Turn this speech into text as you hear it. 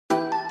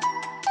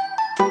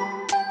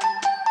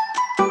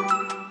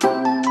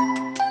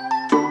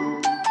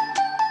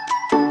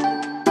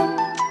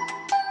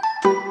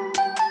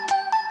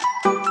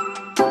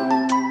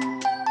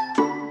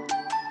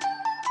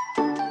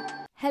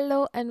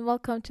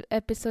welcome to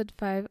episode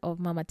 5 of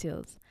Mama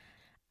Tales.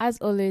 As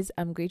always,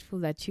 I'm grateful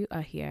that you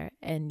are here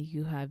and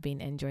you have been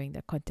enjoying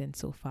the content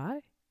so far.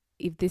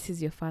 If this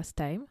is your first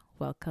time,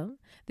 welcome.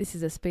 This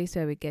is a space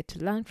where we get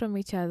to learn from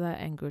each other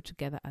and grow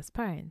together as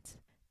parents.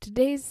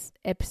 Today's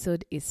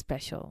episode is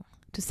special.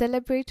 To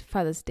celebrate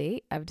Father's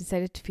Day, I've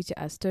decided to feature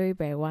a story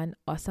by one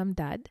awesome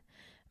dad,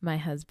 my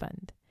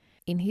husband.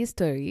 In his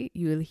story,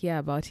 you will hear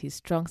about his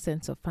strong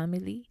sense of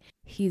family,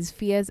 his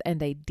fears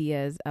and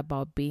ideas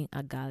about being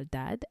a girl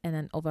dad, and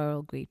an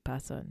overall great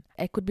person.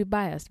 I could be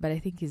biased, but I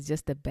think he's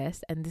just the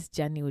best, and this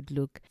journey would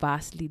look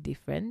vastly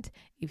different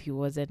if he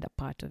wasn't a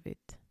part of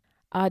it.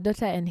 Our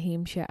daughter and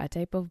him share a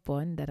type of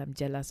bond that I'm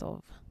jealous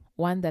of,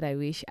 one that I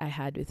wish I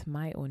had with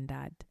my own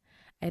dad.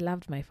 I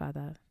loved my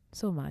father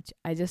so much.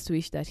 I just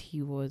wish that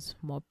he was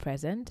more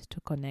present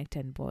to connect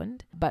and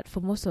bond, but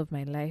for most of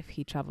my life,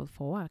 he traveled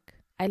for work.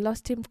 I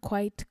lost him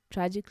quite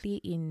tragically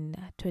in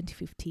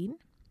 2015,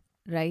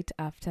 right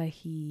after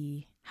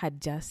he had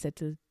just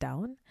settled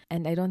down.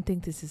 And I don't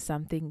think this is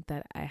something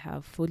that I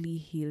have fully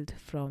healed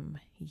from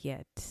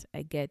yet.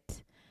 I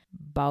get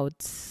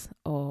bouts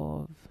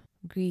of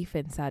grief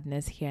and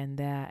sadness here and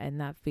there,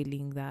 and that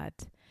feeling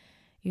that,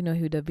 he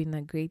would have been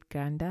a great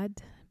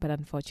granddad, but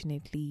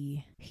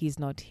unfortunately, he's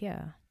not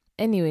here.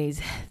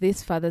 Anyways,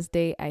 this Father's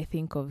Day, I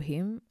think of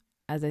him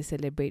as I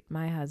celebrate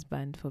my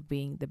husband for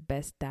being the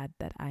best dad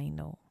that I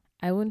know.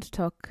 I won't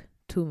talk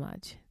too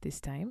much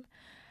this time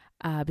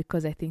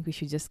because I think we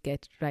should just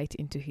get right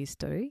into his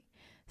story.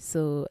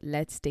 So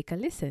let's take a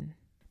listen.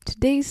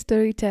 Today's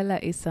storyteller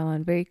is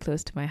someone very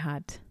close to my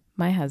heart,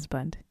 my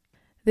husband.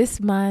 This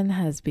man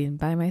has been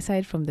by my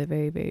side from the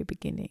very, very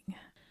beginning.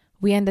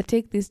 We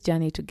undertake this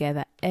journey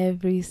together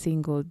every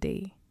single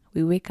day.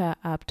 We wake her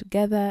up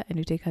together and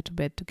we take her to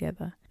bed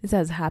together. This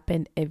has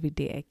happened every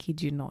day, I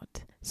kid you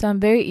not. So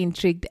I'm very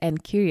intrigued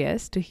and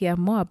curious to hear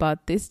more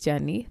about this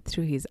journey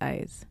through his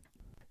eyes.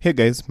 Hey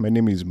guys, my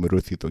name is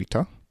Muruthi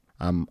Thoita.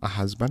 I'm a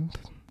husband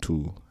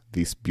to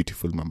this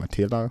beautiful Mama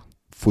Taylor,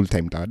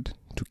 full-time dad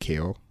to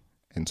Keo,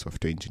 and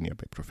software engineer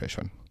by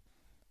profession.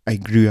 I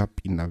grew up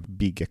in a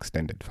big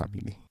extended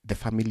family. The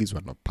families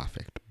were not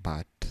perfect,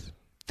 but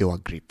they were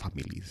great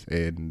families,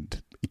 and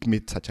it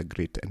made such a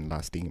great and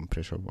lasting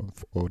impression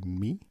on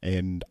me,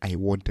 and I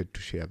wanted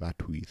to share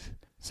that with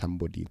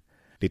somebody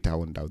later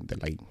on down the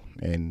line.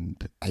 And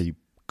I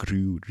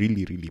grew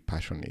really, really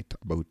passionate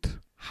about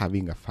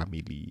having a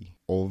family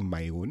of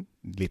my own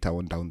later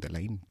on down the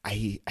line.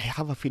 I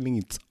have a feeling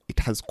it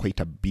has quite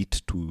a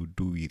bit to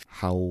do with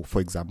how,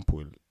 for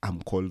example,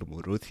 I'm called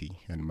Muruthi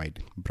and my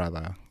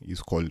brother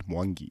is called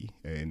Mwangi.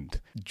 And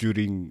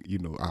during,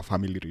 our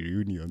family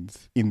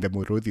reunions, in the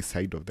Muruthi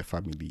side of the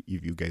family,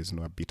 if you guys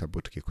know a bit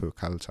about Kikuyu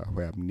culture,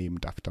 where I'm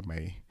named after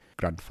my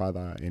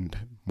grandfather and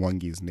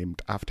Mwangi is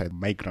named after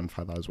my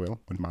grandfather as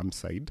well on mom's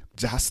side.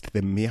 Just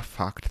the mere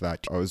fact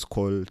that I was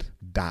called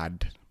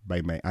dad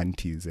by my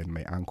aunties and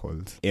my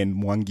uncles, and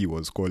Mwangi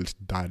was called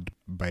dad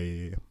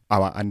by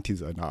our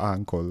aunties and our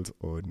uncles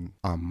on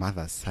our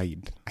mother's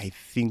side, I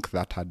think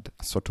that had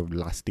a sort of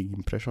lasting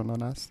impression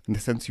on us. In the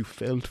sense, you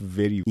felt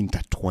very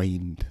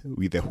intertwined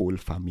with the whole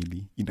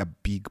family in a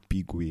big,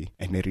 big way.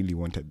 And I really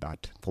wanted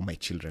that for my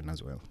children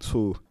as well.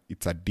 So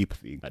it's a deep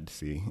thing, I'd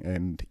say.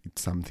 And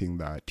it's something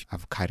that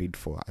I've carried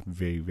for a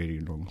very, very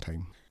long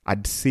time.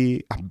 I'd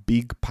say a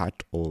big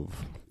part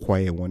of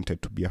why I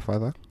wanted to be a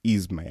father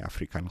is my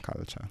African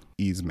culture,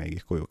 is my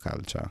Gikuyu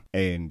culture.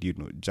 And,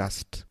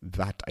 just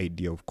that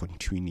idea of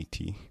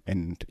continuity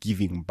and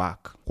giving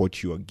back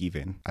what you are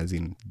given, as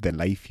in the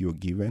life you're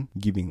given,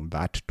 giving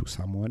that to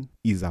someone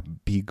is a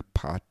big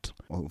part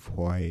of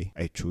why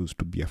I chose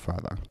to be a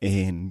father.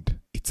 And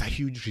it's a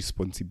huge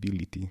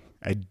responsibility.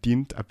 I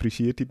didn't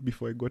appreciate it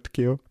before I got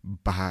Keo,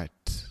 but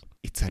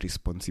it's a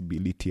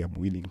responsibility I'm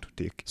willing to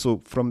take.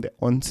 So from the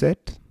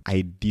onset,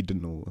 I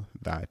did know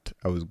that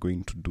I was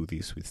going to do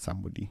this with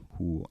somebody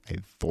who I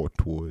thought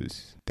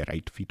was the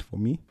right fit for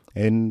me.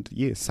 And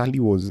yes, Sally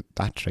was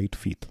that right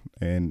fit.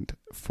 And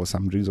for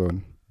some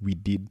reason, we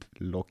did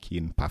lock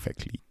in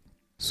perfectly.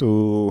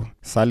 So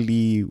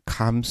Sally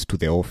comes to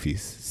the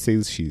office,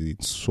 says she's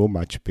in so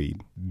much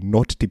pain.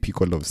 Not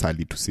typical of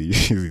Sally to say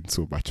she's in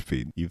so much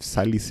pain. If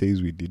Sally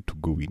says we need to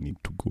go, we need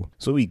to go.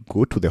 So we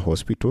go to the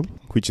hospital,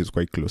 which is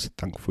quite close,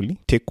 thankfully.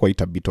 Take quite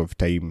a bit of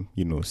time,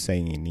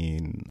 signing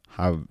in,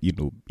 have,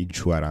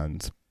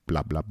 insurance,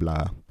 blah, blah,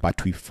 blah.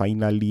 But we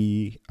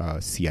finally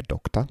see a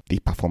doctor. They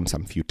perform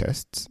some few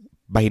tests.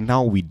 By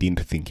now, we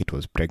didn't think it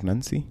was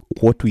pregnancy.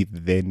 What we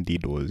then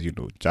did was,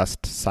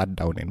 just sat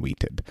down and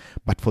waited.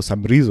 But for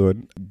some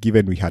reason,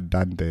 given we had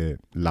done the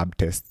lab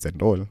tests and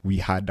all, we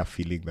had a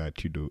feeling that,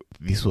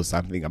 this was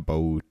something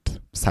about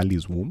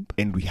Sally's womb.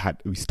 And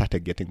we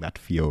started getting that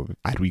fear of,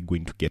 are we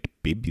going to get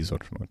babies or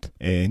not?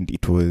 And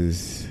it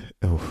was,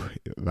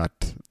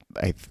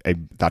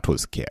 that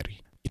was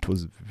scary. It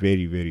was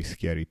very, very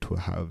scary to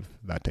have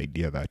that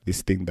idea that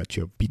this thing that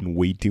you've been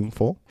waiting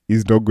for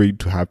is not going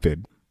to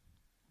happen.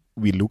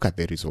 We look at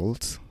the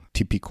results.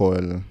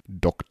 typical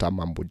doctor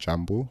mambo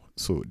jumbo,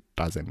 so it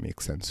doesn't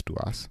make sense to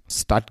us.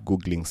 Start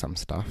Googling some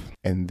stuff,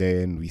 and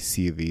then we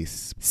see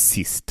this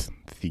cyst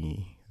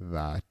thingy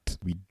that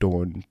we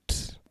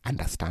don't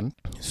understand.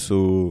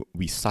 So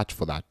we search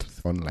for that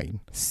online,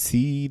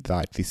 see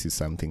that this is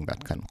something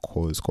that can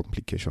cause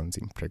complications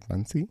in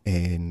pregnancy,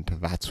 and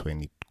that's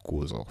when it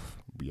goes off.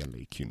 We are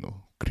like,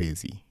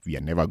 crazy. We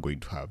are never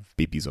going to have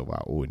babies of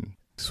our own.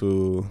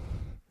 So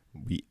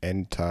we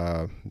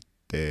enter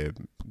the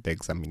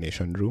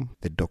examination room.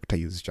 The doctor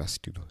is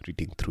just,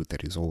 reading through the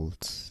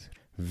results.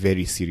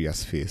 Very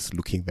serious face,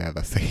 looking the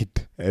other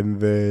side.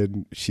 And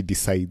then she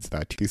decides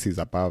that this is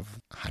above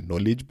her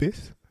knowledge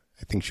base.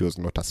 I think she was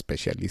not a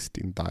specialist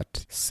in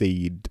that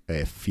said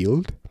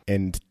field,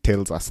 and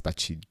tells us that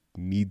she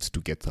needs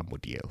to get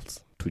somebody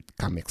else to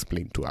come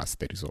explain to us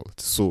the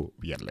results. So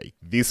we are like,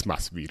 this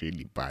must be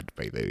really bad,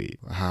 by the way.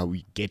 How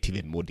we get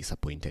even more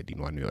disappointed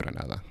in one way or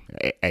another.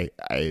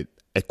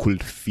 I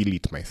could feel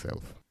it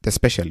myself. The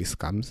specialist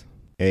comes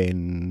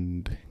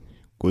and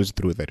goes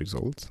through the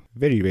results.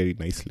 Very, very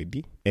nice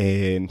lady.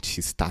 And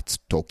she starts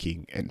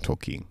talking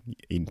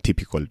in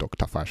typical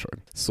doctor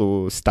fashion.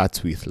 So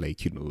starts with like,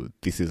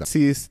 this is a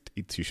cyst.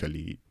 It's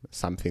usually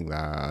something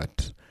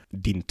that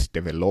didn't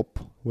develop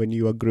when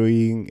you are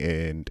growing,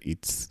 and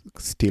it's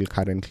still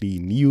currently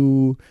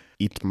new.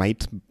 It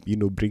might,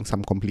 bring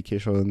some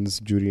complications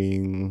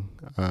during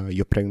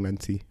your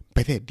pregnancy.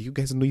 By the way, do you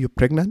guys know you're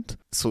pregnant?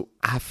 So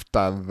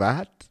after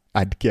that,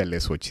 I'd care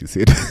less what she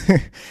said.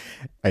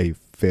 I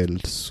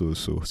felt so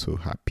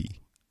happy.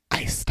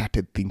 I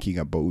started thinking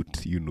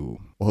about,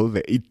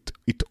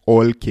 it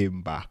all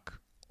came back.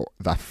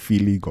 The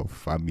feeling of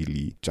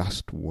family,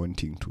 just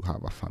wanting to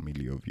have a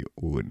family of your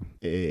own.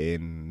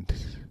 And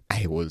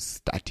I was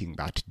starting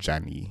that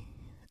journey.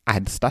 I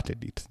had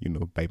started it,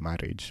 by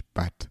marriage,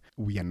 but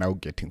we are now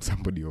getting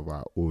somebody of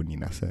our own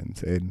in a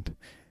sense. And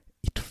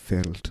it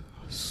felt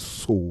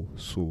so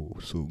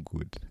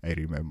good, I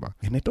remember.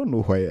 And I don't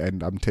know why,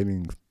 and I'm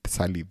telling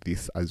Sally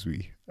this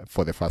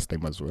for the first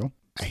time as well.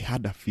 I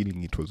had a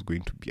feeling it was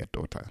going to be a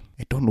daughter.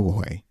 I don't know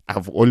why.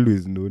 I've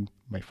always known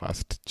my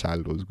first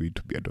child was going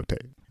to be a daughter.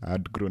 I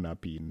had grown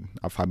up in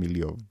a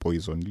family of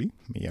boys only,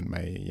 me and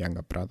my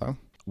younger brother.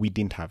 We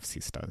didn't have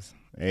sisters,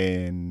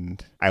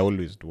 and I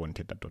always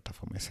wanted a daughter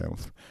for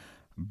myself.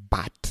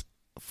 But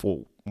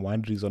for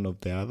one reason or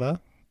the other,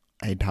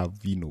 I'd have,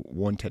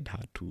 wanted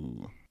her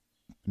to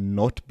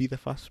not be the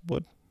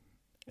firstborn.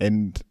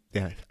 And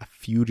there are a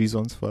few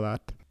reasons for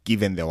that.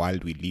 Given the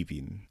world we live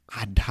in,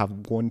 I'd have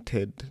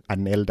wanted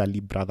an elderly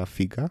brother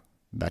figure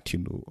that,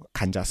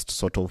 can just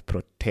sort of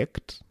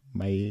protect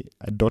my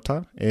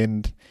daughter.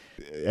 And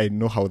I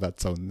know how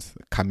that sounds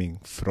coming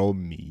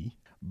from me.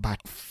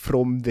 But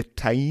from the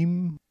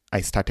time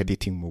I started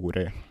eating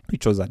Mugure,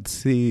 which was, I'd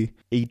say,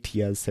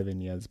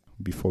 7 years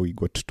before we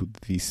got to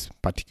this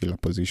particular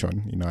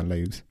position in our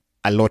lives,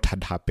 a lot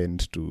had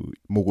happened to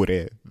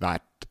Mugure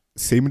that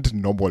seemed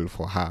normal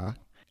for her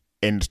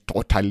and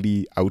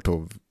totally out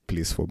of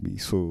place for me.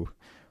 So,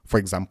 for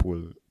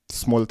example,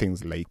 small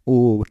things like,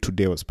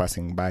 today I was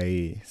passing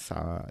by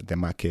the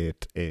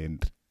market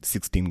and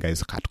 16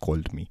 guys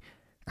catcalled me.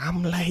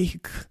 I'm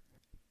like,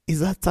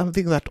 is that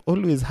something that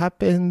always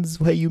happens?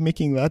 Why are you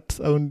making that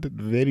sound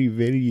very,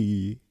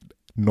 very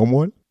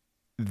normal?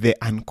 The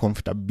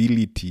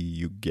uncomfortability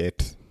you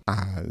get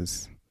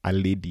as a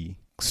lady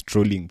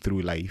strolling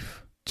through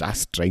life,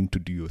 just trying to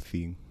do your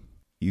thing,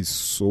 is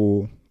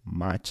so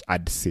much,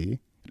 I'd say.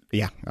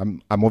 Yeah,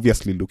 I'm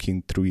obviously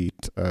looking through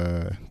it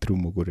through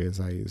Mugure's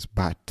eyes,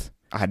 but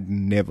I'd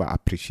never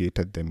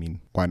appreciated them in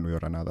one way or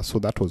another. So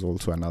that was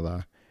also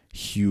another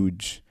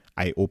huge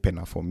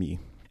eye-opener for me.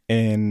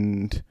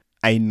 And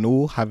I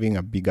know having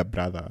a bigger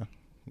brother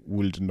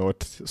would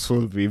not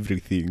solve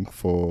everything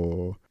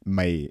for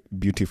my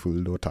beautiful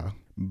daughter,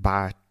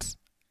 but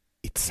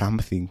it's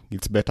something.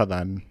 It's better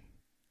than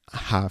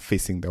her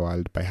facing the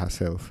world by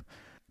herself.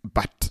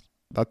 But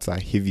that's a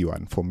heavy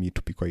one for me,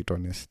 to be quite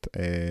honest.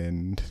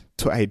 And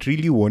so I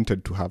really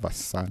wanted to have a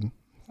son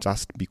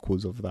just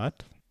because of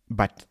that.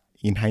 But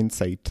in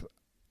hindsight,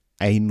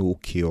 I know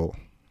Kyo,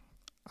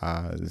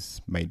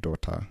 as my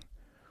daughter,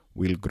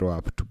 will grow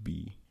up to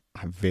be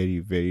a very,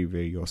 very,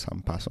 very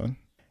awesome person.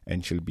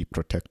 And she'll be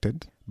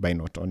protected by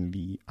not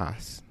only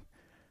us,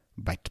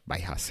 but by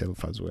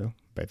herself as well,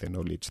 by the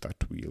knowledge that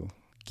we'll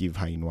give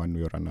her in one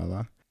way or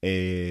another.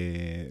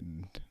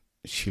 And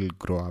she'll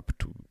grow up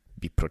to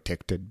be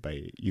protected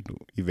by,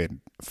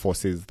 even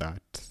forces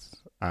that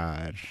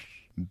are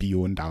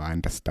beyond our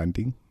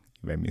understanding,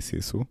 if I may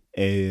say so.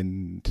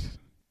 And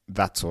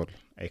that's all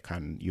I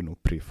can,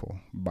 pray for.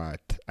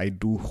 But I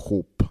do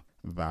hope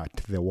that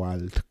the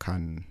world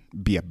can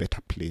be a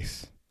better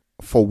place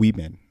for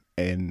women.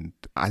 And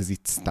as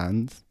it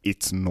stands,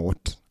 it's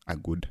not a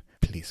good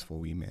place for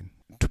women,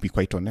 to be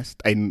quite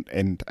honest.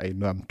 And I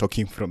know I'm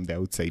talking from the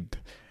outside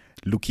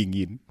looking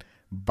in,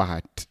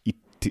 but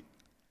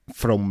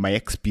from my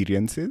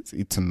experiences,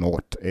 it's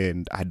not.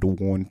 And I don't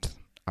want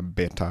a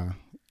better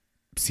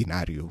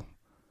scenario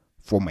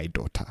for my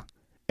daughter.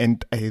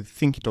 And I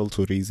think it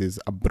also raises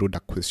a broader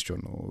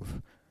question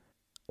of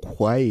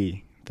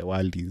why the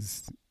world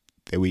is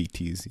the way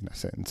it is, in a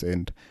sense,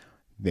 and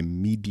the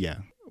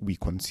media we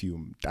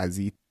consume, does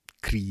it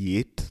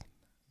create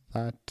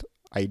that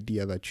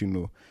idea that,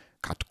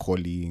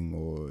 catcalling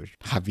or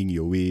having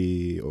your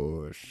way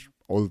or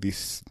all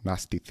these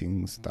nasty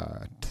things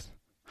that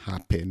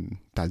happen?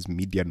 Does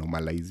media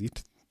normalize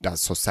it? Does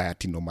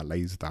society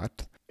normalize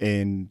that?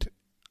 And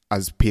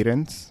as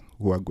parents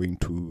who are going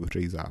to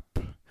raise up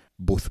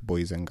both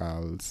boys and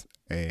girls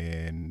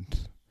and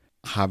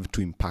have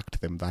to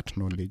impact them that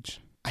knowledge,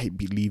 I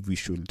believe we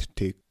should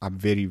take a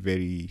very,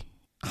 very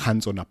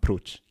hands-on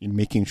approach in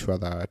making sure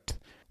that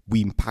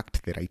we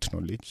impact the right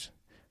knowledge.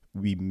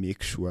 We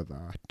make sure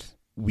that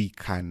we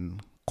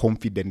can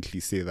confidently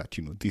say that,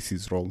 this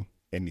is wrong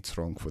and it's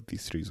wrong for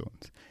these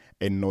reasons,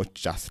 and not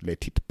just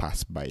let it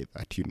pass by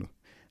that,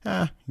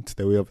 it's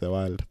the way of the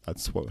world.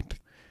 That's what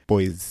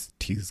boys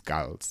tease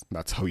girls.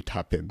 That's how it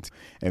happens.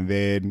 And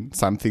then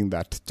something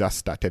that just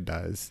started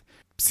as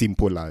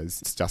simple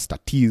as it's just a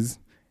tease,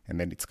 and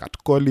then it's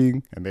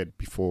catcalling, and then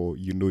before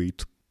you know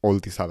it, all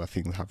these other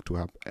things have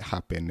to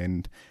happen.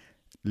 And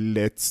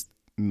let's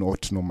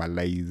not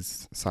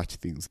normalize such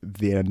things.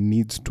 There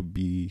needs to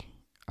be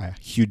a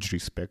huge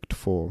respect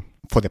for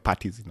the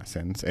parties, in a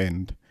sense.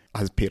 And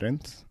as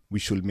parents, we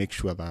should make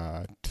sure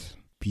that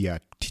we are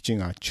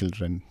teaching our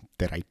children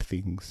the right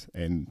things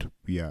and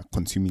we are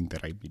consuming the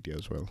right media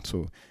as well.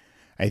 So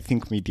I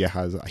think media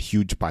has a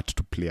huge part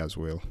to play as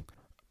well.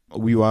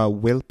 We were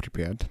well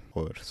prepared,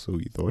 or so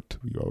we thought.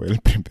 We were well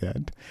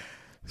prepared.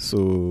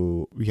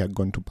 So we had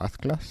gone to Path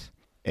Class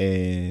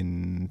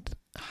and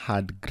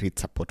had great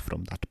support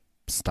from that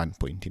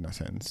standpoint, in a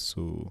sense.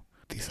 So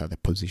these are the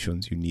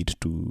positions you need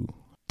to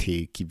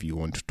take if you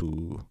want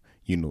to,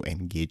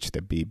 engage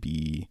the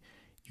baby.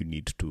 You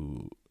need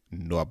to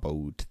know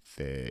about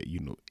the,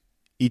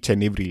 each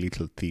and every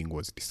little thing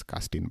was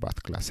discussed in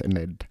Path Class. And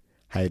I'd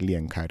highly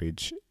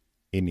encourage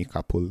any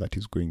couple that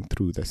is going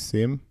through the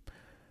same,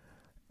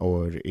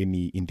 or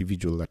any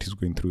individual that is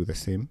going through the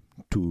same,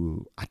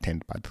 to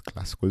attend Path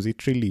Class, because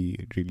it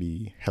really,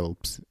 really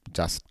helps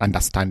just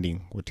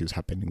understanding what is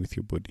happening with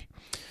your body.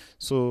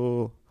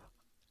 So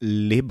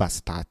labor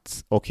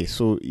starts. Okay,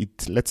 so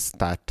let's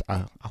start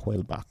a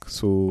while back.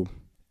 So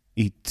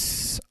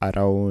it's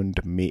around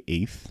May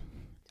 8th.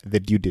 The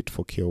due date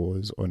for care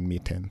was on May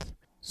 10th.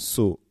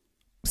 So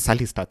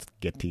Sally starts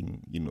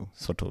getting,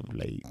 sort of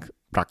like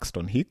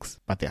Braxton Hicks,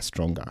 but they're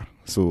stronger.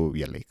 So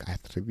we are like, are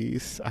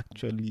these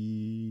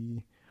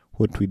actually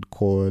what we'd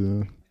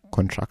call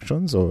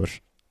contractions, or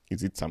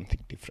is it something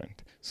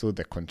different? So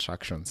the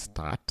contractions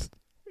start,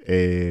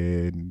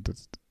 and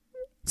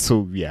so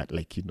we are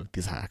like,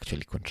 these are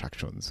actually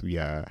contractions. We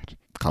are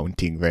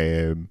counting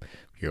them.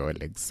 We are all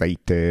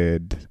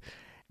excited,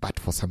 but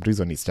for some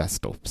reason it just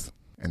stops.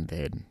 And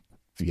then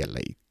we are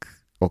like,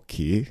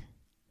 okay.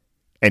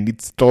 And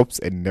it stops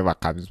and never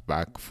comes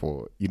back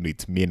for,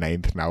 it's May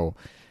 9th now,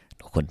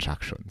 no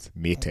contractions.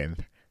 May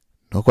 10th,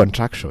 no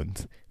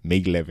contractions.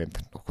 May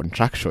 11th, no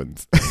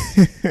contractions.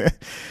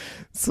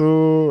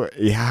 So,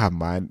 yeah,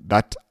 man,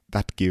 that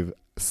gave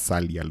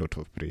Sally a lot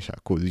of pressure,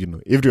 because,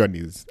 everyone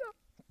is,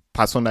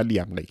 personally,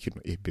 I'm like,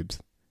 hey, babes,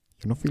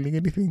 you're not feeling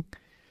anything?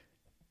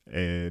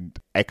 And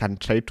I can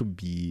try to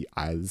be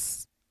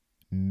as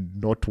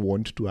not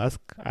want to ask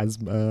as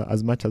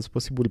much as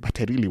possible, but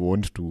I really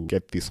want to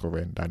get this over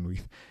and done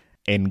with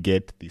and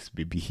get this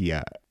baby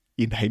here.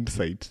 In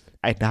hindsight,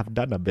 I'd have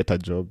done a better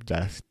job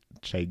just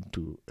trying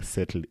to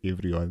settle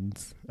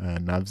everyone's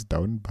nerves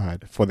down,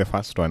 but for the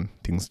first one,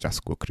 things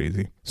just go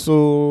crazy.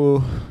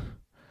 So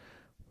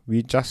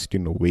we just,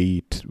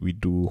 wait, we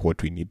do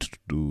what we need to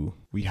do.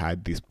 We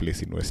had this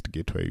place in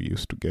Westgate where we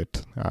used to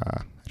get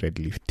red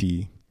leaf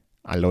tea,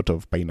 a lot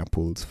of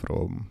pineapples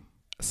from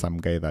some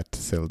guy that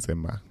sells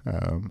them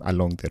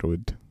along the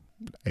road.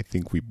 I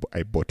think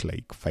I bought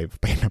like 5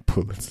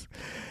 pineapples,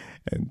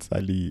 and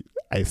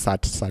I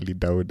sat Sally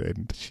down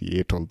and she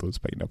ate all those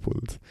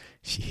pineapples.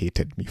 She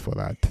hated me for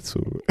that.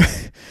 So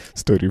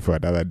story for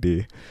another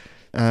day.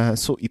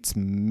 So it's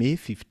May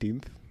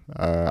 15th.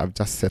 I've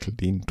just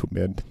settled into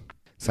bed.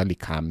 Sally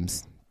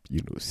comes,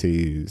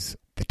 says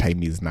the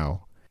time is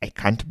now. I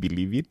can't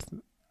believe it,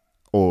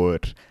 or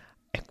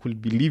I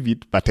could believe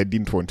it, but I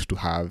didn't want to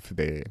have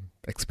the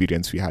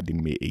experience we had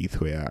in May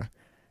 8th where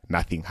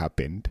nothing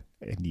happened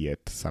and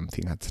yet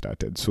something had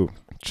started. So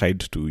I tried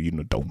to,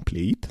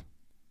 downplay it,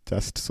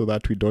 just so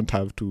that we don't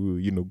have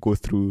to, go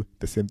through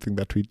the same thing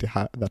that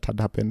that had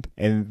happened.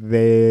 And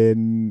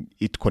then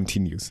it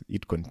continues. We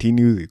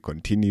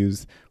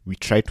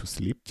try to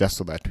sleep just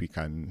so that we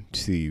can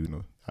see,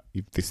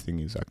 if this thing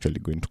is actually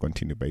going to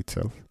continue by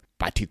itself.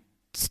 But it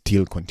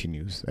still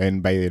continues.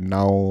 And by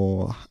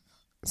now,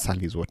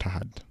 Sally's water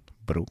had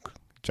broke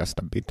just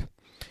a bit.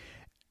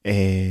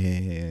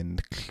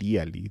 And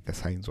clearly the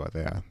signs were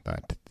there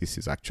that this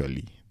is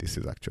actually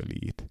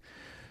it.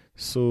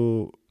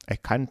 So I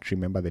can't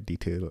remember the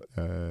detail,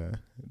 the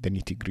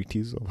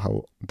nitty-gritties of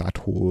how that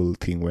whole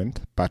thing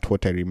went. But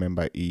what I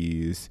remember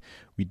is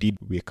we did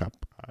wake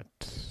up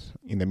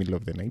in the middle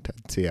of the night,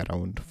 I'd say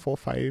around 4,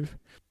 5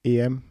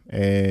 a.m.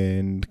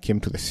 and came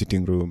to the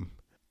sitting room,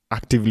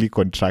 actively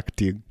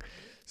contracting.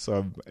 So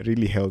I'm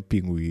really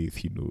helping with,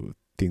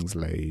 things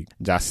like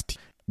just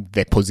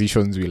the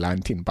positions we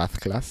learned in birth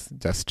class,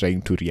 just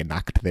trying to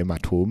reenact them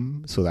at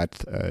home so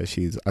that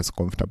she's as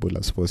comfortable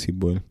as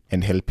possible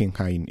and helping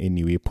her in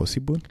any way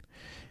possible.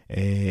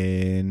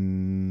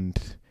 And,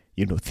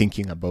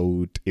 thinking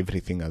about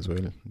everything as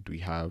well. Do we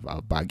have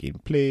our bag in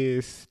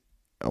place?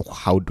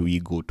 How do we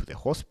go to the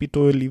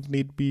hospital if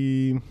need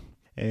be?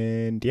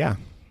 And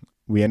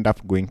we end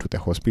up going to the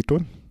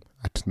hospital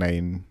at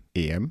 9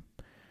 a.m.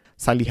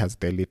 Sally has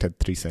dilated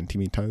 3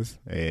 centimeters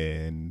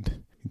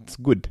and it's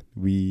good.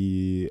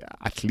 We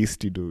at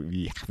least,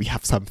 we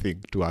have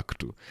something to work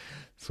to.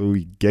 So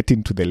we get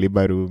into the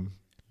labor room.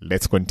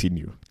 Let's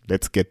continue.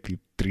 Let's get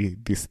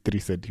these 3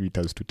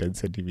 centimeters to 10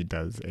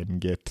 centimeters and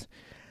get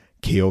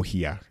KO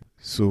here.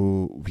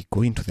 So we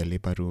go into the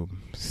labor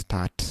room,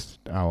 start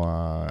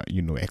our,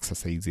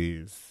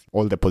 exercises,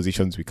 all the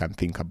positions we can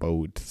think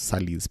about.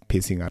 Sally's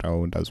pacing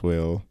around as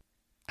well.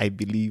 I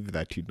believe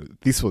that,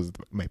 this was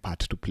my part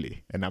to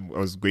play, and I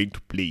was going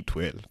to play it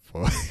well.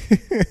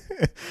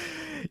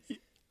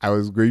 I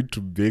was going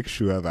to make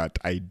sure that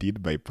I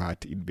did my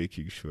part in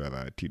making sure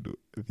that,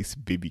 this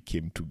baby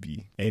came to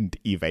be. And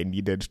if I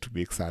needed to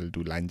make Sal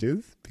do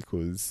lunges,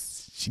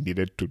 because she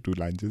needed to do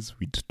lunges,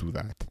 we'd do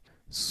that.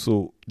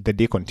 So the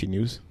day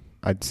continues.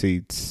 I'd say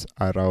it's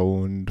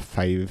around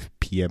 5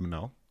 p.m.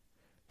 now.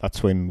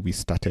 That's when we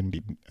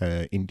started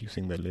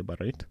inducing the labor,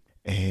 right?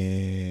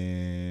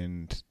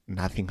 And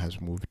nothing has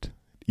moved.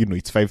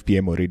 It's 5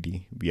 p.m.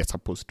 already. We are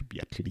supposed to be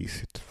at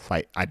least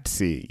 5. I'd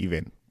say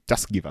even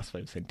just give us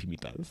 5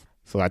 centimeters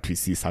so that we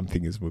see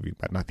something is moving,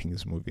 but nothing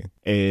is moving.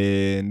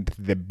 And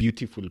the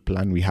beautiful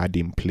plan we had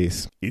in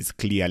place is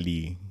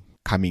clearly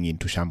coming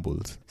into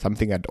shambles.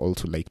 Something I'd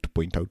also like to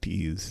point out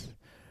is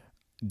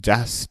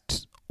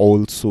just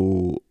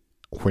also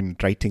when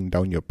writing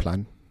down your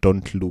plan,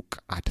 don't look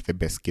at the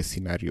best case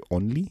scenario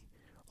only.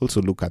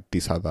 Also look at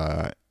these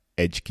other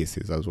edge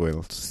cases as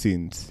well,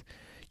 since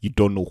you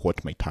don't know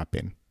what might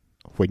happen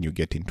when you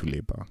get into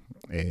labor.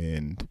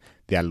 And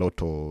there are a lot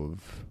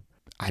of,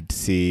 I'd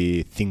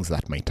say, things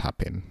that might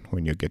happen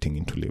when you're getting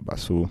into labor.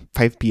 So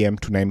 5 p.m.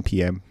 to 9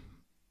 p.m.,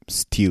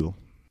 still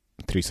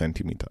 3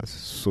 centimeters.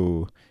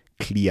 So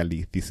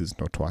clearly this is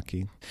not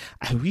working.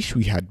 I wish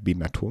we had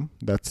been at home.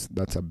 That's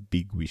a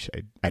big wish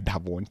I'd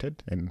have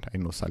wanted, and I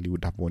know Sally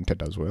would have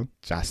wanted as well,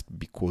 just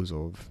because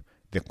of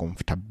the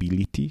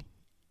comfortability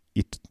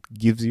it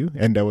gives you.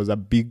 And I was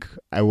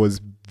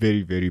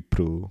very, very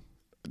pro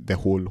the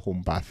whole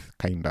home birth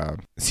kind of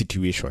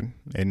situation,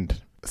 and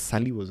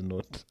Sally was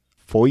not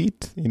for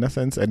it in a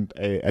sense, and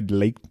I'd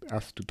like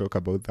us to talk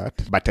about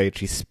that. But I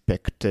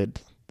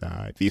respected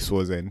that this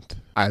wasn't,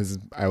 as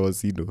I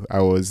was,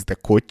 I was the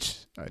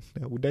coach.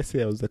 Would I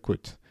say I was the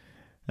coach?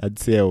 I'd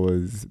say I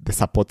was the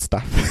support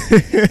staff.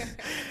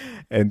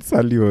 And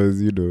Sally was,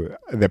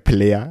 the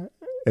player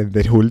and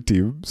the whole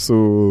team.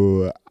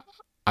 So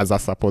as a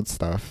support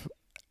staff,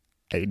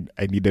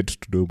 I needed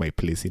to know my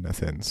place in a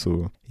sense.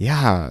 So,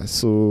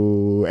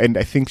 and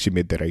I think she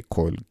made the right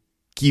call,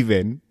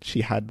 given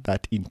she had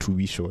that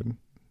intuition,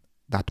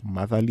 that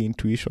motherly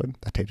intuition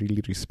that I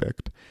really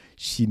respect.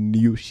 She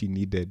knew she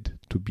needed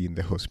to be in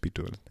the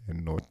hospital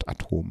and not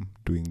at home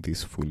doing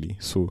this fully.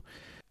 So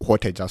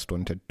what I just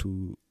wanted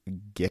to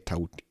get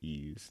out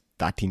is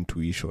that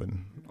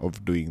intuition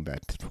of doing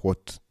that.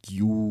 What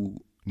you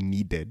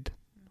needed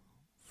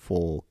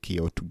for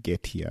KO to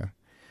get here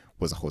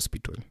was a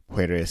hospital,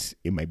 whereas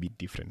it might be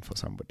different for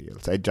somebody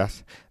else.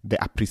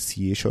 The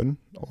appreciation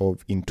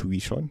of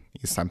intuition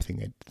is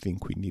something I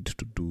think we need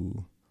to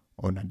do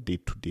on a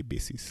day-to-day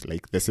basis.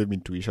 Like the same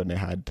intuition I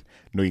had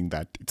knowing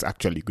that it's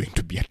actually going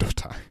to be a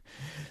daughter.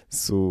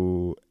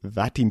 So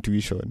that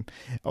intuition,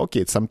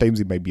 okay, sometimes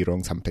it might be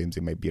wrong, sometimes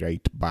it might be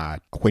right,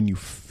 but when you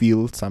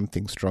feel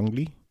something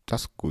strongly,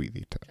 just go with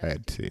it.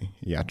 I'd say,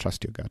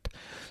 trust your gut.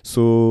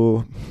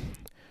 So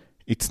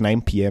it's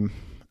 9 p.m.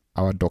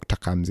 Our doctor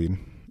comes in,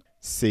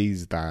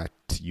 says that,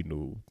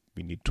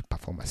 we need to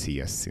perform a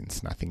CS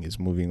since nothing is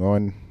moving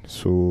on.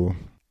 So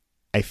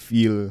I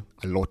feel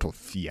a lot of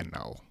fear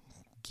now,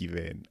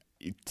 given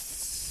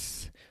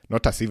it's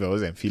not as if I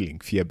wasn't feeling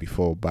fear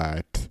before,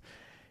 but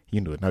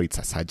now it's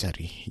a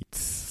surgery.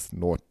 It's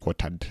not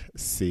what I'd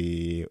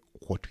say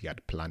what we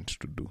had planned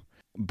to do.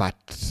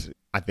 But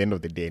at the end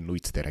of the day, I know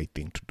it's the right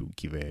thing to do,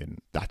 given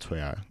that's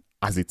where,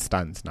 as it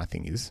stands,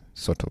 nothing is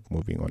sort of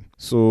moving on.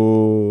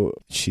 So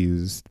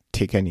she's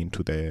taken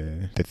into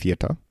the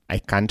theater. I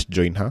can't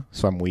join her,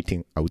 so I'm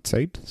waiting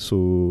outside.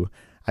 So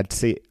I'd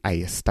say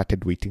I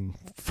started waiting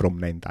from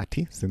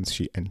 9:30 since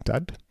she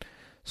entered.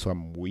 So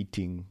I'm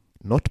waiting,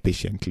 not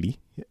patiently,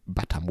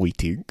 but I'm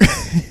waiting.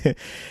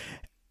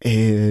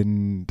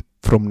 And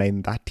from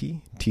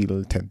 9:30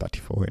 till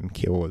 10:34 when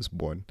KO was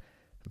born,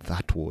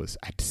 that was,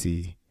 I'd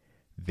say,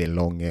 the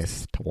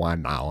longest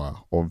 1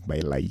 hour of my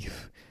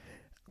life.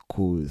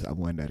 Because I'm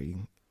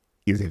wondering,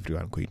 is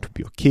everyone going to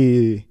be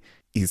okay?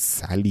 Is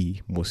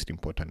Sally, most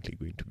importantly,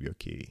 going to be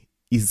okay?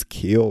 is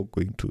Keo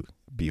going to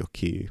be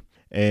okay?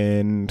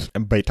 And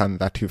by turn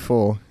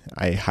 34,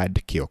 I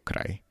had Keo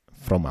cry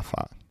from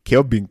afar.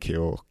 Keo being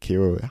Keo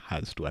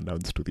has to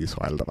announce to this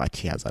world that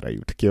she has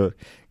arrived. Keo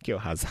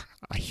has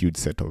a huge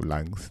set of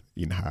lungs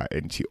in her,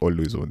 and she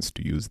always wants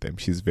to use them.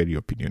 She's very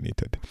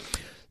opinionated.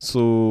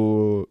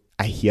 So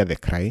I hear the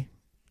cry.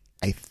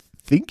 I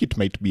think it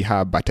might be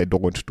her, but I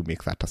don't want to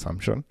make that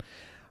assumption.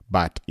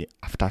 But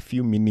after a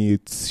few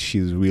minutes,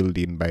 she's wheeled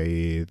in by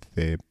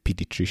the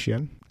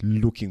pediatrician,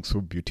 looking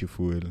so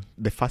beautiful.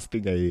 The first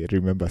thing I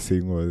remember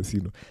saying was,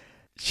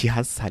 she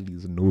has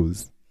Sally's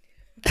nose.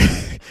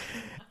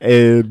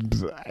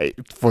 And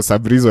for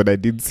some reason, I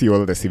didn't see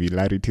all the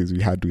similarities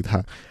we had with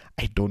her.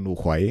 I don't know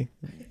why.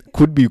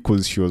 Could be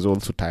because she was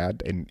also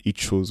tired, and it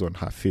shows on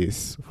her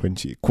face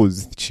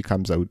because she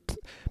comes out.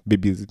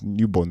 Babies,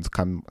 newborns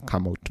come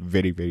out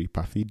very, very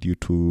puffy due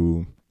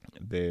to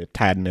the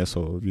tiredness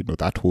of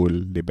that whole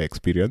labor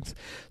experience.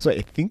 So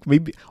I think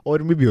maybe I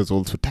was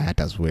also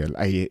tired as well.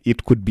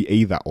 It could be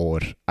either or,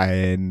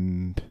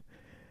 and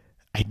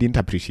I didn't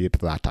appreciate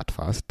that at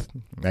first.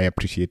 I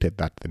appreciated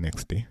that the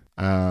next day.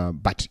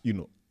 But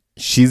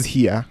she's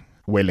here,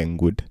 well and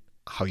good.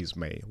 How is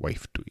my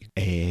wife doing?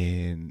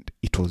 And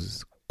it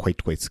was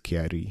quite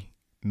scary,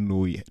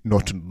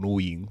 not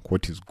knowing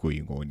what is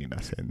going on in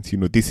a sense.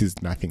 This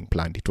is nothing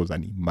planned. It was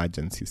an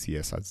emergency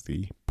CS, as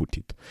they put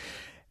it.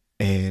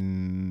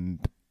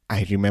 And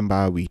I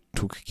remember we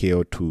took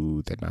Keo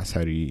to the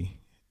nursery,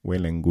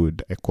 well and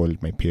good. I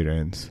called my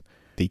parents.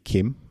 They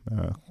came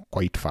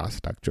quite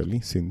fast,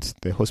 actually, since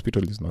the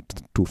hospital is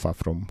not too far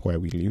from where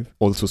we live.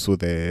 Also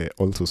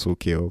saw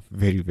Keo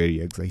very, very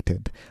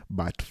excited.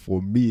 But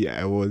for me,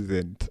 I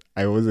wasn't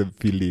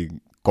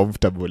feeling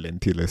comfortable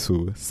until I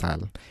saw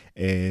Sal.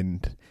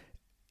 And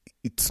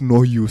it's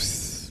no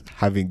use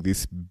having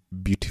this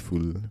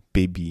beautiful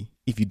baby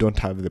if you don't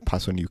have the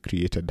person you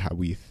created her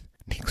with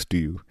next to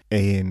you.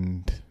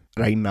 And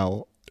right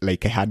now, I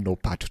had no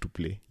part to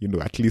play,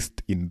 at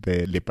least in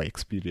the labor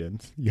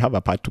experience. You have a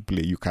part to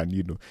play. You can,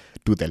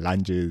 do the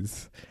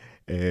lunges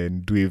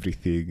and do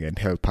everything and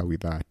help her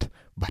with that.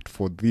 But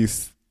for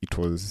this, it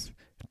was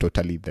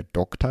totally the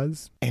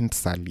doctors and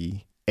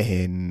Sally.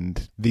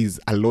 And there's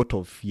a lot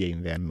of fear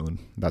in the unknown.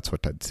 That's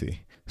what I'd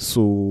say.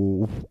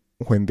 So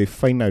when they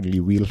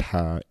finally wheeled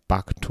her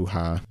back to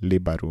her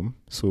labor room,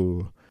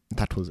 so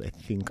that was, I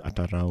think, at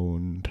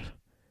around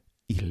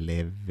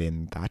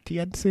 11:30,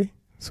 I'd say.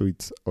 So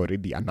it's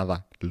already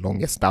another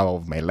longest hour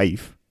of my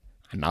life.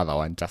 Another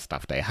one just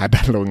after I had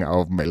a long hour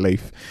of my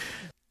life.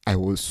 I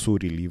was so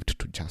relieved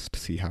to just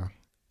see her.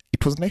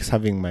 It was nice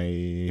having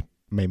my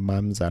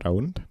mom's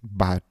around,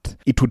 but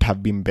it would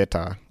have been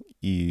better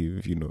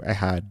if, I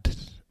had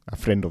a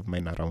friend of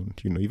mine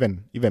around,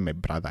 even my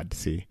brother, I'd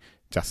say,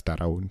 just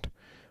around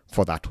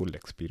for that whole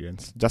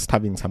experience. Just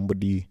having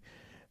somebody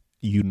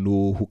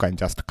who can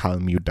just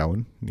calm you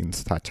down in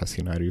such a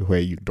scenario where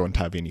you don't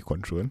have any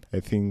control. I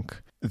think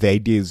the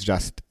idea is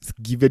just,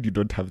 given you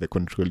don't have the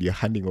control, you're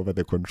handing over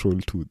the control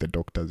to the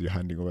doctors, you're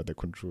handing over the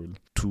control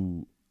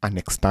to an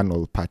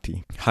external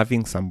party.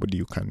 Having somebody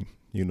you can,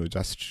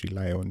 just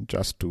rely on,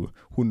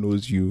 who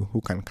knows you,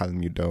 who can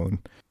calm you down,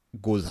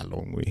 goes a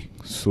long way.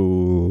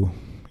 So,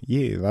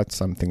 yeah, that's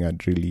something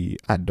I'd really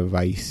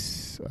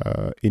advise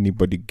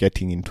anybody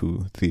getting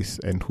into this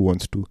and who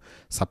wants to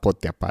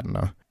support their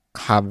partner.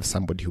 Have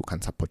somebody who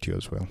can support you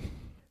as well.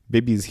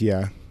 Baby is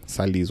here,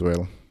 Sally is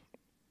well.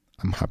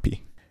 I'm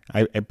happy.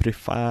 I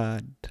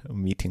preferred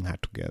meeting her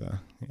together.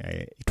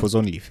 It was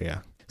only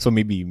fair. So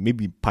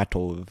maybe part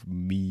of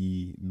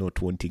me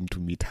not wanting to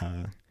meet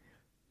her.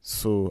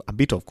 So a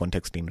bit of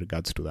context in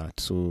regards to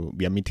that. So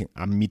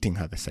I'm meeting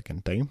her the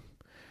second time.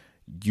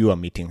 You are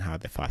meeting her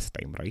the first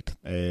time, right?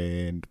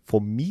 And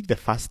for me, the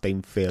first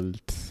time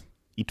felt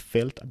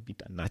a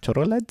bit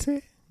unnatural, I'd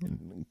say.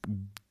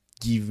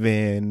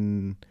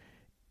 Given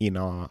in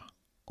our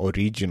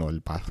original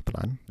birth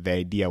plan, the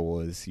idea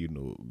was,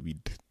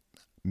 we'd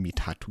meet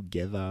her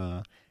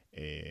together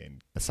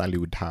and Sally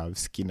would have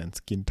skin and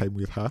skin time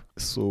with her.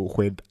 So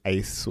when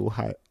I saw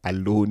her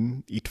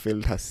alone, it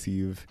felt as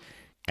if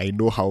I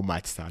know how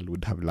much Sally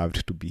would have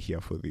loved to be here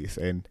for this.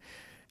 And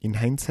in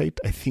hindsight,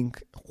 I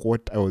think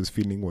what I was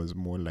feeling was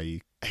more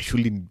like, I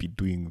shouldn't be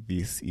doing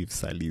this if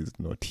Sally is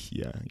not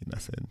here, in a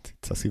sense.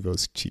 It's as if I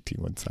was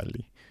cheating on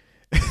Sally.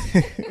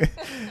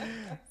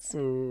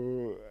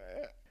 So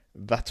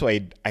that's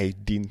why I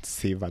didn't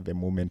savor the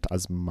moment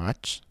as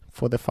much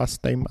for the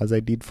first time as I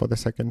did for the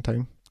second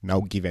time.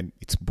 Now, given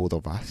it's both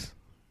of us,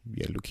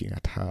 we are looking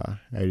at her.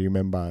 I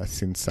remember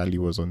since Sally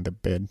was on the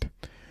bed,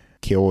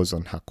 Keo was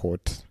on her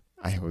cot,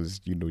 I was,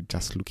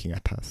 just looking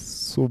at her.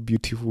 So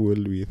beautiful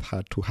with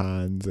her two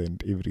hands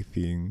and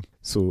everything.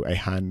 So I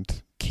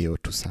hand Keo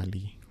to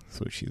Sally.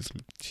 So she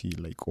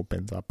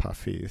opens up her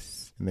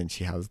face, and then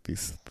she has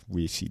this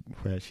way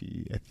where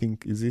she I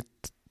think, is it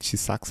she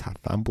sucks her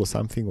thumb or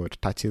something, or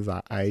touches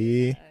her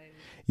eye.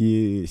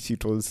 Yeah, she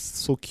was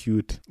so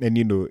cute. And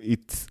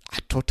it's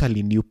a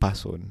totally new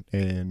person,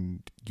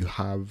 and you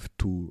have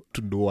to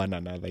know one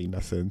another in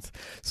a sense.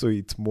 So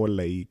it's more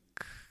like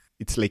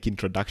it's like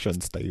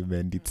introductions time,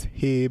 and it's,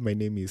 hey, my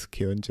name is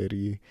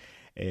Keonjeri,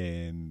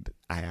 and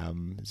I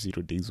am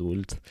 0 days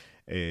old,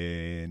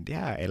 and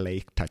yeah, I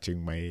like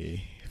touching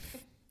my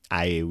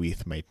eye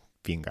with my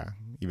finger,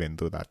 even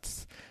though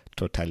that's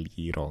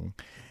totally wrong.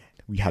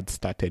 We had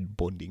started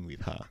bonding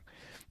with her,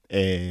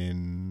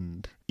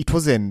 and it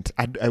wasn't,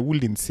 I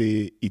wouldn't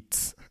say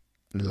it's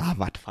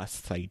love at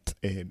first sight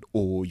and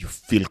you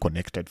feel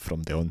connected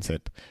from the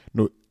onset.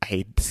 No,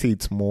 I'd say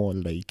it's more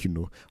like,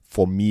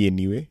 for me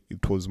anyway,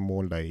 it was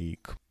more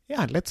like,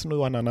 yeah, let's know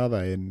one another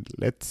and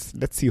let's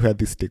see where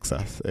this takes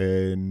us.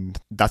 And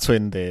that's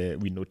when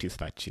we noticed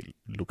that she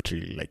looked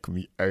really like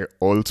me. I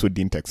also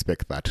didn't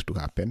expect that to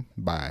happen,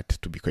 but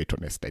to be quite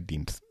honest, I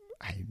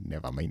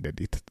never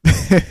minded it.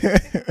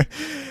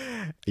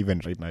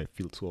 Even right now, I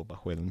feel so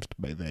overwhelmed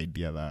by the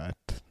idea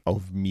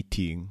of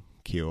meeting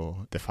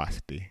Keo the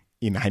first day.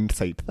 In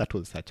hindsight, that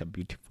was such a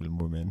beautiful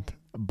moment.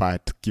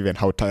 But given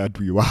how tired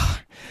we were,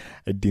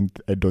 I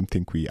don't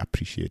think we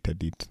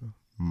appreciated it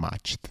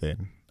much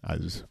then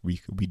as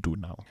we do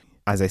now.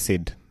 As I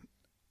said,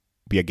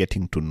 we are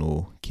getting to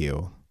know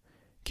Keo.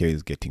 Keo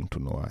is getting to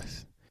know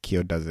us.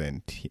 Keo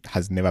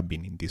has never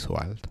been in this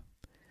world.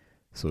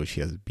 So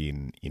she has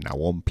been in a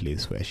warm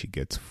place where she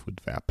gets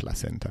food via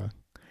placenta.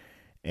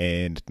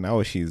 And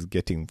now she's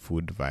getting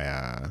food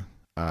via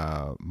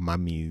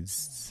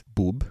mommy's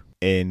boob.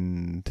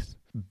 And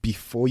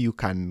before you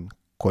can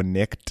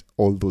connect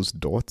all those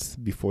dots,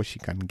 before she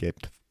can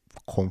get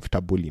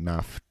comfortable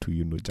enough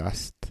to,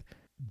 just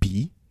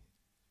be,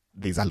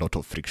 there's a lot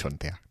of friction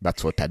there.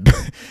 That's what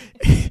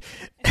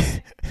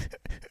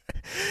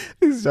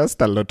there's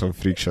just a lot of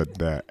friction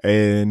there.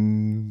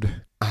 And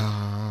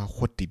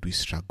what did we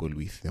struggle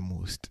with the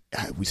most?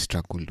 We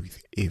struggled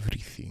with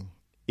everything.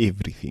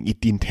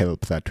 It didn't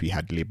help that we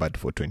had labored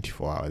for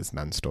 24 hours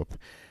nonstop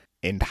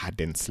and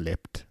hadn't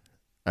slept.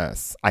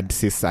 I'd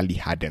say Sally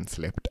hadn't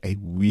slept. I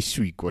wish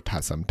we got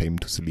her some time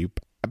to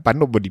sleep, but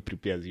nobody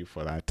prepares you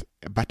for that.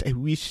 But I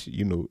wish,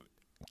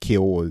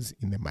 Keo was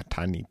in the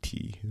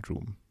maternity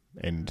room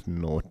and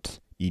not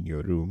in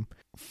your room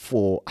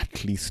for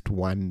at least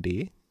one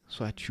day,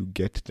 so that you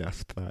get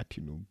just that,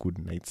 good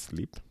night's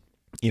sleep.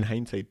 In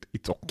hindsight,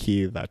 it's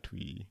okay that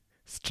we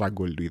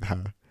struggled with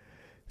her,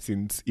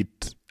 since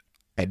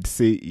I'd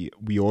say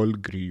we all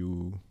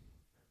grew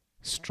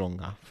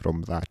stronger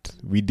from that.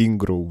 We didn't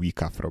grow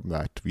weaker from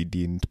that. We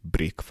didn't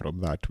break from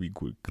that. We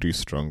grew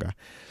stronger.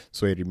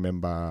 So I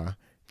remember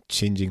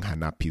changing her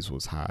nappies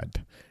was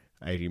hard.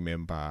 I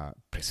remember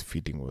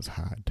breastfeeding was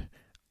hard.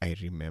 I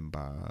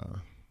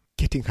remember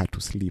getting her to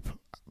sleep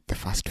the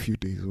first few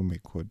days. Oh my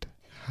God.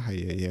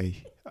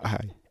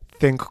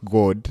 Thank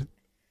God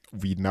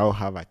we now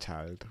have a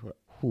child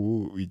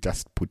who we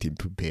just put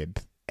into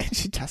bed and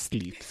she just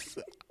sleeps.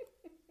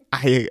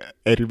 I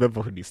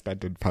remember when we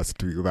started first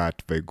doing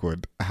that, my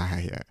God,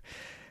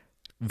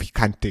 we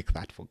can't take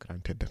that for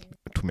granted.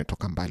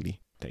 Tumetoka mbali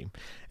time.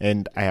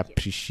 And I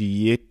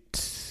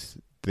appreciate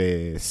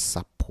the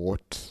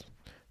support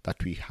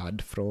that we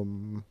had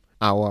from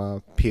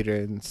our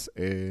parents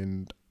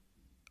and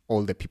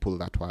all the people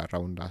that were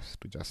around us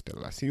to just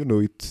tell us,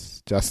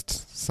 it's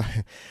just,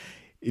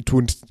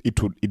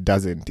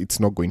 it's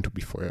not going to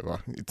be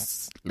forever.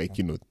 It's like,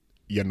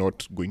 you're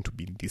not going to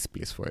be in this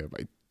place forever.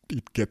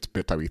 It gets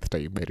better with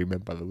time. I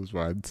remember those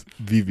words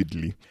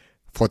vividly.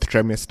 Fourth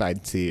trimester,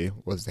 I'd say,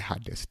 was the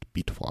hardest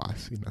bit for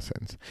us, in a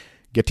sense.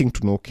 Getting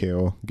to know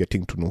Keo,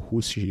 getting to know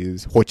who she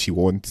is, what she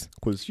wants.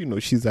 Because,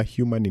 she's a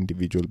human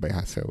individual by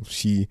herself.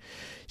 She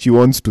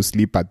wants to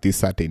sleep at this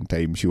certain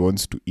time. She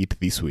wants to eat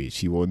this way.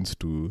 She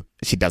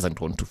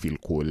doesn't want to feel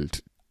cold.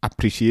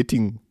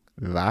 Appreciating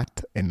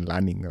that and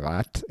learning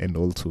that, and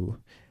also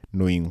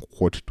knowing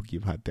what to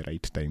give her at the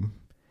right time.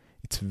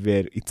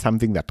 It's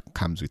something that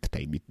comes with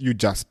time. She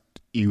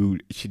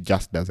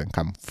just doesn't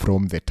come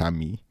from the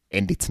tummy,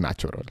 and it's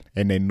natural.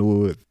 And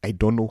I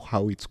don't know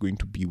how it's going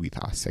to be with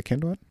our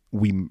second one.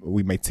 We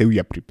might say we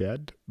are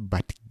prepared,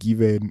 but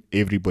given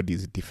everybody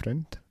is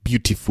different,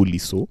 beautifully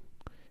so,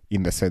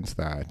 in the sense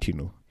that,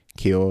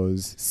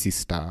 Keo's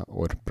sister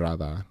or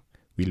brother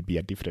will be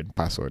a different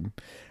person.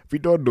 We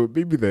don't know.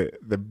 Maybe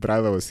the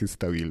brother or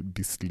sister will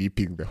be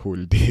sleeping the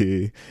whole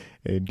day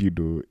and,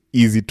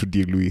 easy to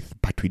deal with,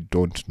 but we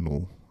don't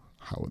know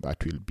how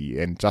that will be.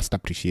 And just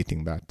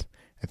appreciating that,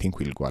 I think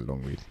we'll go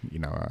along with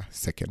in our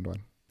second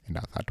one, and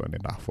our third one,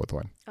 and our fourth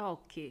one.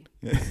 Okay.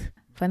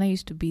 Fana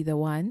used to be the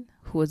one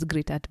who was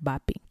great at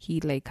burping.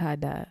 He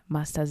had a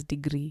master's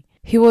degree.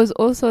 He was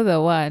also the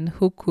one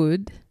who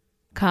could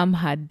calm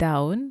her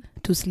down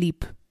to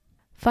sleep.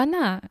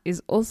 Fana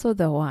is also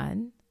the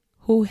one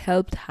who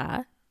helped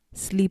her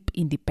sleep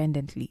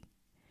independently.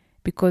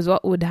 Because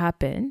what would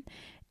happen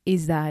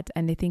is that,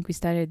 and I think we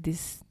started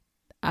this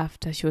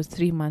after she was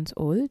 3 months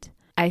old,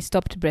 I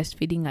stopped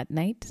breastfeeding at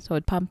night. So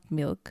I'd pump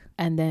milk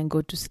and then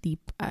go to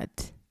sleep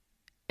at,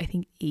 I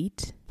think,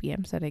 8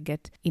 p.m. so that I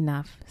get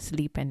enough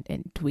sleep and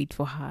to wait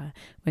for her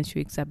when she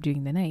wakes up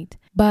during the night.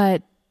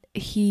 But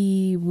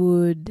he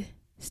would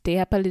stay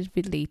up a little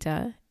bit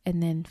later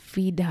and then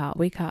feed her,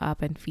 wake her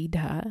up and feed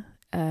her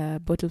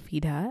bottle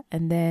feed her,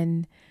 and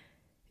then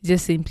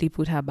just simply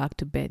put her back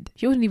to bed.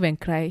 She wouldn't even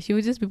cry. She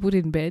would just be put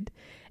in bed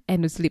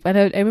and would sleep. And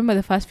I remember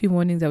the first few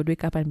mornings I would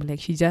wake up and be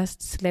like, she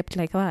just slept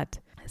like that.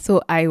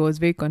 So I was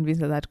very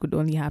convinced that could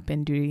only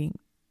happen during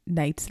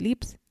night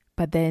sleeps.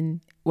 But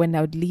then when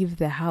I would leave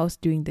the house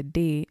during the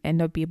day and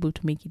not be able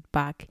to make it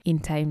back in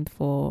time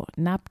for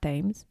nap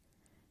times,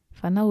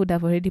 Fana would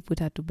have already put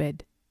her to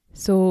bed.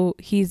 So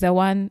he's the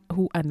one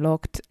who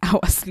unlocked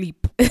our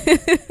sleep,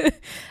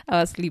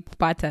 our sleep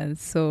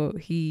patterns. So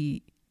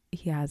he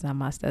has a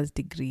master's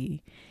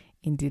degree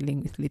in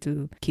dealing with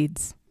little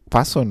kids.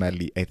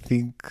 Personally, I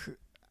think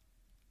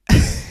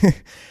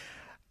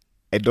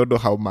I don't know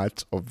how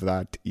much of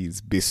that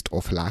is based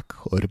off luck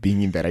or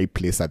being in the right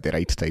place at the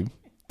right time.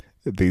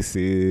 They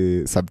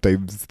say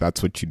sometimes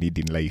that's what you need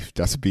in life,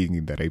 just being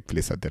in the right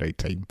place at the right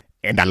time.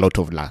 And a lot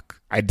of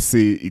luck. I'd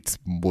say it's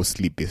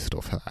mostly based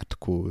off that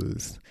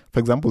because, for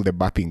example, the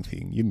burping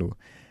thing,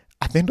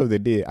 at the end of the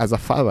day, as a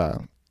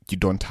father, you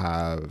don't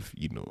have,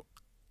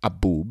 a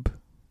boob,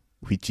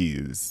 which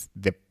is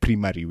the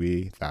primary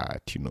way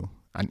that,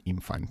 an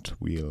infant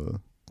will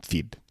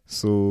feed.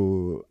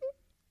 So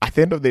at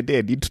the end of the day,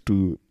 I need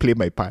to play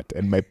my part,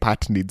 and my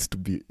part needs to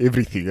be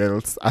everything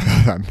else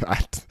other than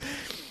that.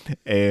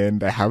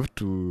 And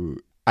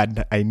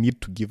I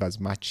need to give as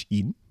much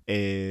in.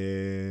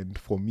 And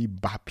for me,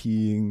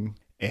 burping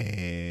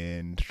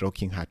and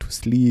rocking her to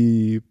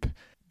sleep,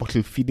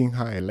 bottle feeding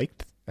her,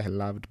 I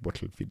loved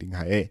bottle feeding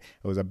her. I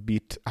was a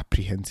bit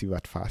apprehensive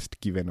at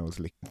first, given I was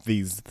like,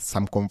 there's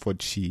some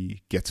comfort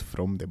she gets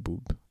from the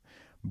boob.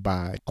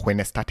 But when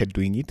I started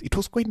doing it, it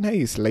was quite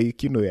nice.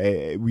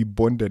 We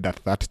bonded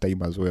at that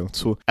time as well.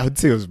 So I would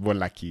say I was more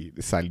lucky,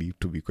 Sally,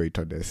 to be quite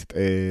honest.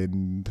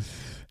 And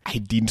I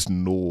didn't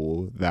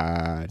know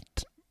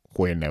that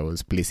when I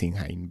was placing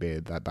her in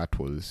bed, that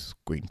was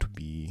going to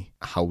be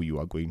how you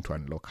are going to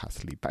unlock her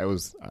sleep. I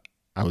was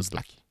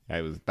lucky.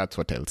 That's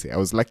what I'll say. I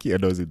was lucky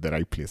and I was in the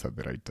right place at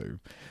the right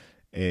time.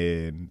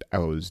 And I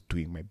was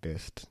doing my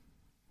best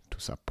to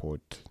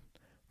support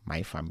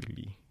my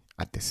family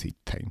at the same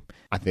time.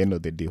 At the end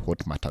of the day,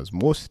 what matters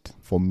most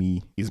for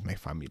me is my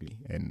family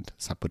and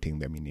supporting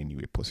them in any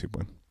way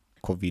possible.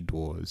 COVID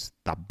was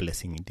that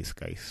blessing in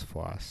disguise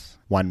for us,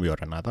 one way or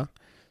another.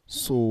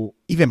 So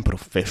even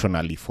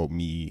professionally for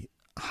me,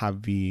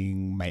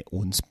 having my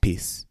own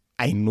space,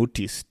 I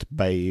noticed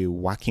by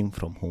working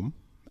from home,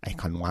 I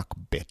can work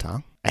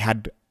better. I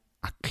had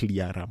a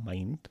clearer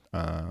mind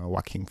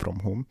working from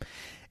home.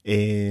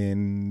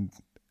 And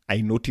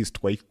I noticed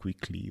quite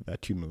quickly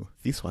that,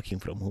 this working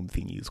from home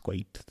thing is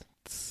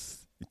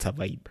it's a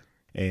vibe.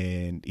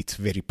 And it's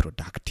very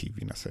productive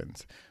in a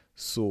sense.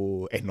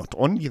 So, and not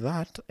only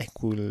that, I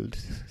could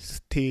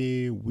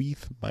stay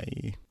with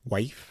my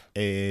wife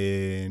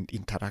and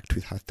interact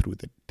with her through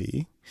the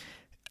day.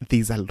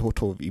 There's a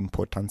lot of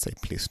importance I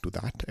place to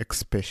that,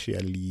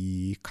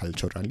 especially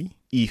culturally.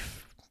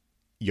 If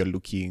you're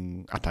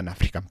looking at an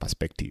African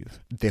perspective,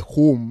 the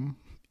home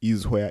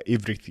is where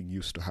everything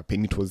used to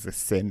happen. It was the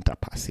center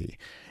per se.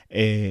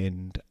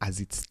 And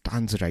as it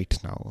stands right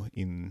now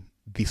in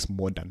this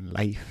modern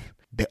life,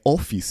 the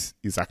office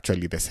is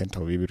actually the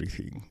center of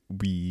everything.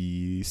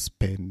 We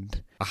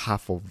spend a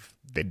half of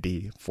the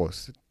day for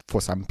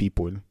some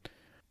people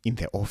in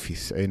the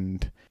office,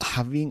 and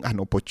having an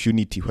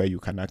opportunity where you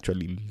can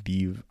actually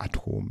live at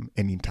home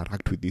and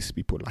interact with these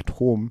people at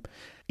home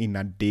in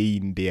a day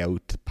in, day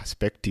out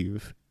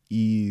perspective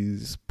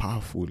is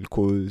powerful,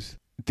 because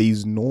there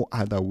is no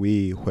other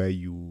way where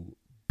you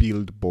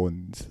build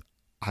bonds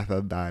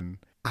other than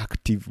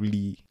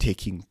actively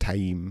taking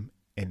time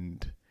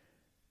and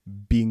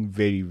being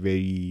very,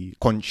 very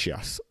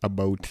conscious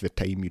about the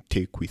time you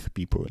take with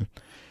people.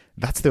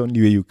 That's the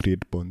only way you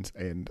create bonds,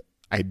 and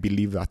I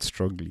believe that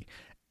strongly.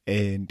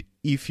 And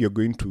if you're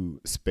going to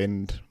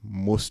spend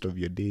most of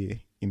your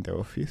day in the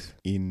office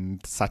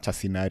in such a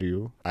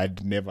scenario,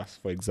 I'd never,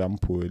 for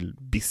example,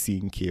 be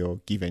seeing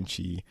Keo given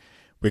she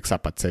wakes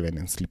up at 7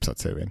 and sleeps at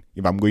 7.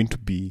 If I'm going to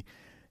be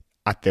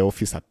at the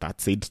office at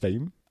that same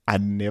time,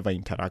 I'd never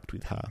interact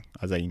with her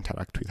as I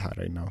interact with her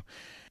right now.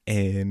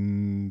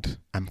 And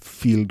I'm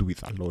filled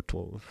with a lot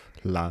of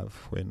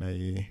love when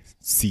I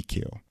see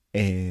Keo.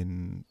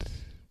 And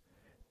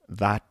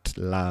that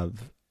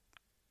love,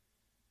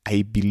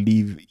 I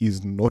believe,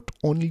 is not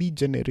only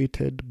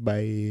generated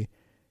by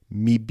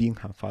me being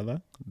her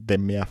father, the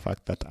mere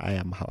fact that I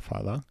am her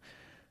father,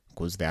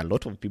 because there are a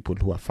lot of people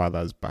who are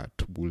fathers but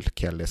will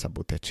care less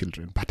about their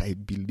children. But I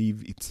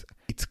believe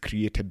it's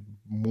created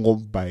more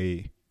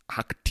by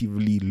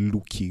actively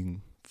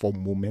looking for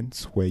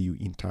moments where you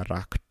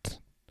interact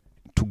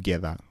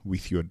together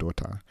with your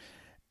daughter.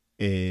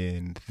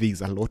 And there's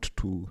a lot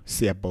to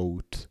say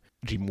about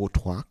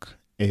remote work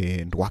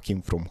and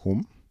working from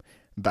home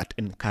that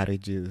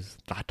encourages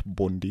that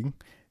bonding.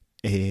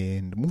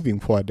 And moving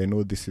forward, I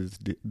know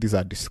these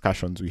are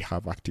discussions we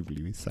have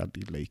actively with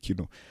Sally.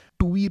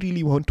 Do we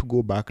really want to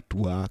go back to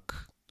work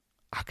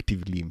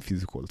actively in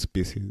physical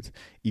spaces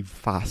if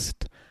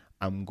first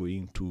I'm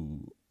going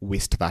to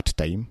waste that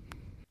time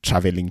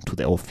traveling to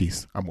the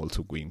office? I'm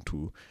also going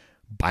to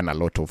burn a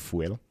lot of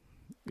fuel.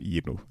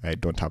 I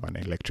don't have an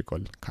electrical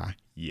car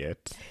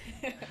yet.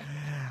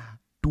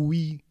 Do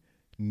we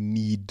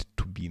need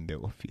to be in the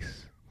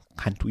office?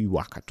 Can't we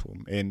work at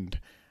home? And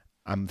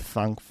I'm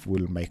thankful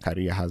my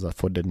career has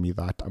afforded me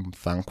that. I'm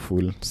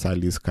thankful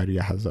Sally's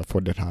career has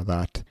afforded her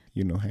that.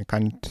 I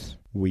can't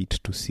wait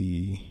to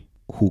see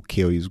who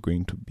Keo is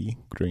going to be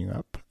growing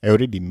up. I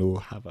already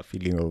have a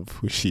feeling of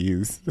who she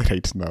is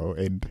right now,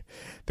 and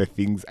the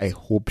things I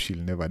hope she'll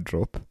never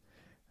drop.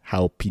 Her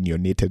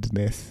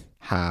opinionatedness,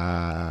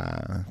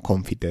 her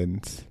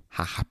confidence,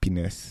 her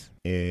happiness,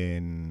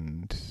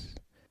 and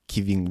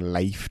giving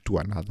life to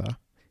another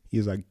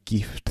is a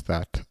gift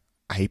that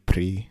I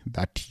pray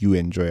that you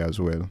enjoy as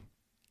well.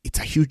 It's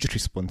a huge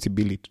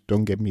responsibility,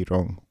 don't get me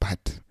wrong,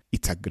 but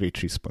it's a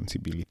great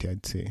responsibility,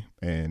 I'd say.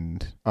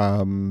 And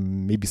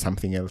maybe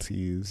something else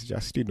is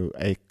just,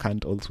 I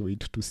can't also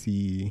wait to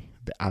see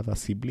the other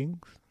siblings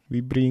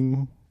we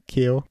bring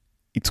Keo.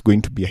 It's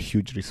going to be a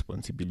huge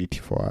responsibility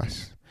for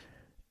us,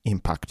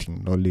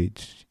 impacting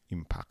knowledge,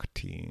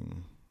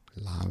 impacting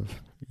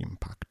love,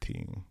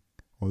 impacting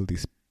all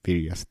these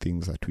various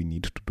things that we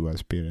need to do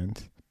as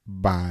parents.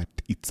 But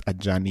it's a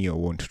journey I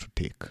want to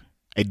take.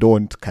 I don't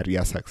want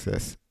career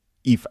success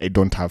if I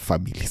don't have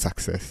family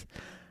success.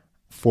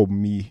 For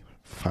me,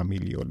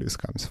 family always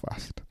comes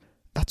first.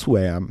 That's who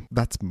I am.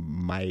 That's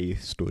my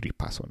story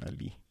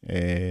personally.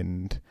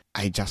 And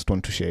I just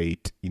want to share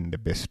it in the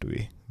best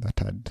way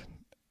that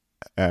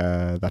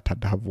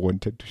I'd have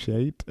wanted to share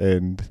it.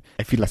 And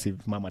I feel as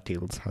if Mama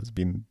Tales has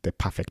been the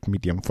perfect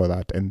medium for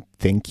that. And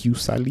thank you,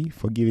 Sally,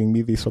 for giving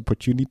me this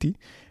opportunity.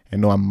 I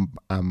know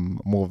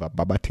I'm more of a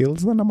Baba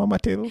Tales than a Mama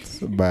Tales,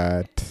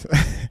 but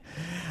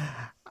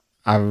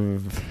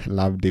I've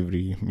loved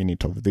every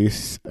minute of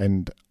this.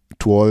 And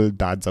to all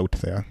dads out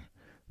there,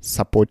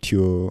 support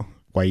your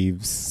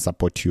wives,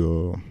 support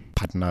your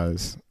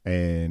partners,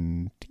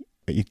 and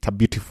it's a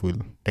beautiful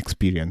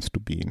experience to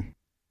be in.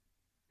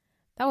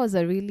 That was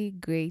a really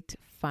great,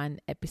 fun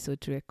episode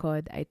to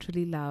record. I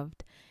truly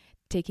loved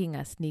taking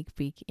a sneak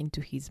peek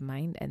into his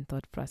mind and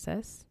thought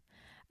process.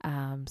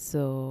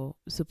 So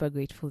super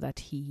grateful that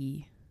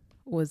he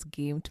was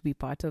game to be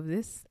part of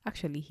this.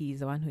 Actually, he's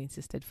the one who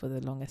insisted for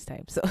the longest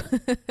time. So,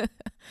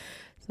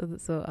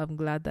 so I'm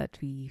glad that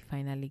we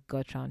finally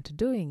got around to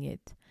doing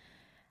it.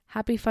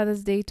 Happy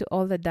Father's Day to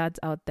all the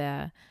dads out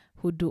there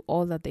who do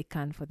all that they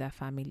can for their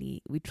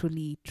family. We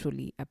truly,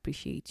 truly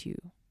appreciate you.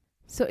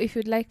 So if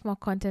you'd like more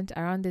content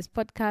around this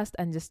podcast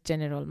and just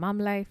general mom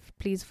life,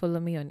 please follow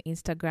me on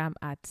Instagram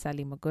at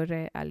Sally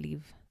Mogore. I'll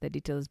leave the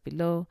details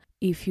below.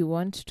 If you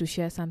want to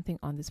share something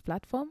on this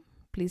platform,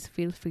 please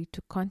feel free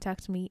to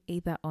contact me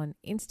either on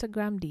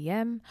Instagram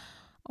DM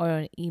or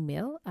on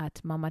email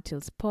at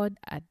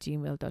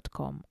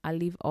mamatilspod@gmail.com. I'll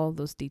leave all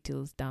those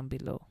details down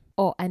below.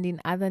 Oh, and in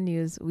other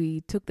news,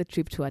 we took the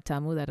trip to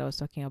Atamu that I was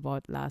talking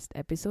about last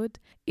episode.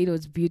 It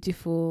was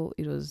beautiful,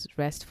 it was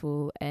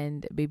restful,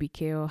 and baby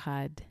Keo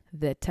had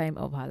the time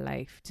of her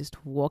life,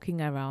 just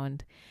walking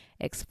around,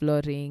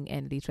 exploring,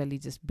 and literally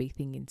just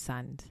bathing in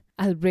sand.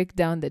 I'll break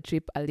down the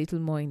trip a little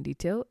more in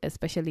detail,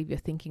 especially if you're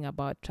thinking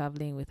about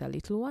traveling with a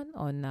little one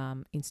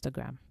on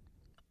Instagram.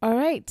 All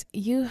right,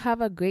 you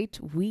have a great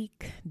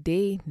week,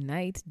 day,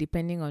 night,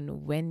 depending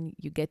on when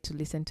you get to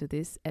listen to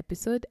this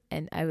episode,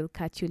 and I will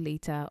catch you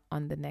later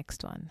on the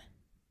next one.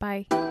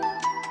 Bye.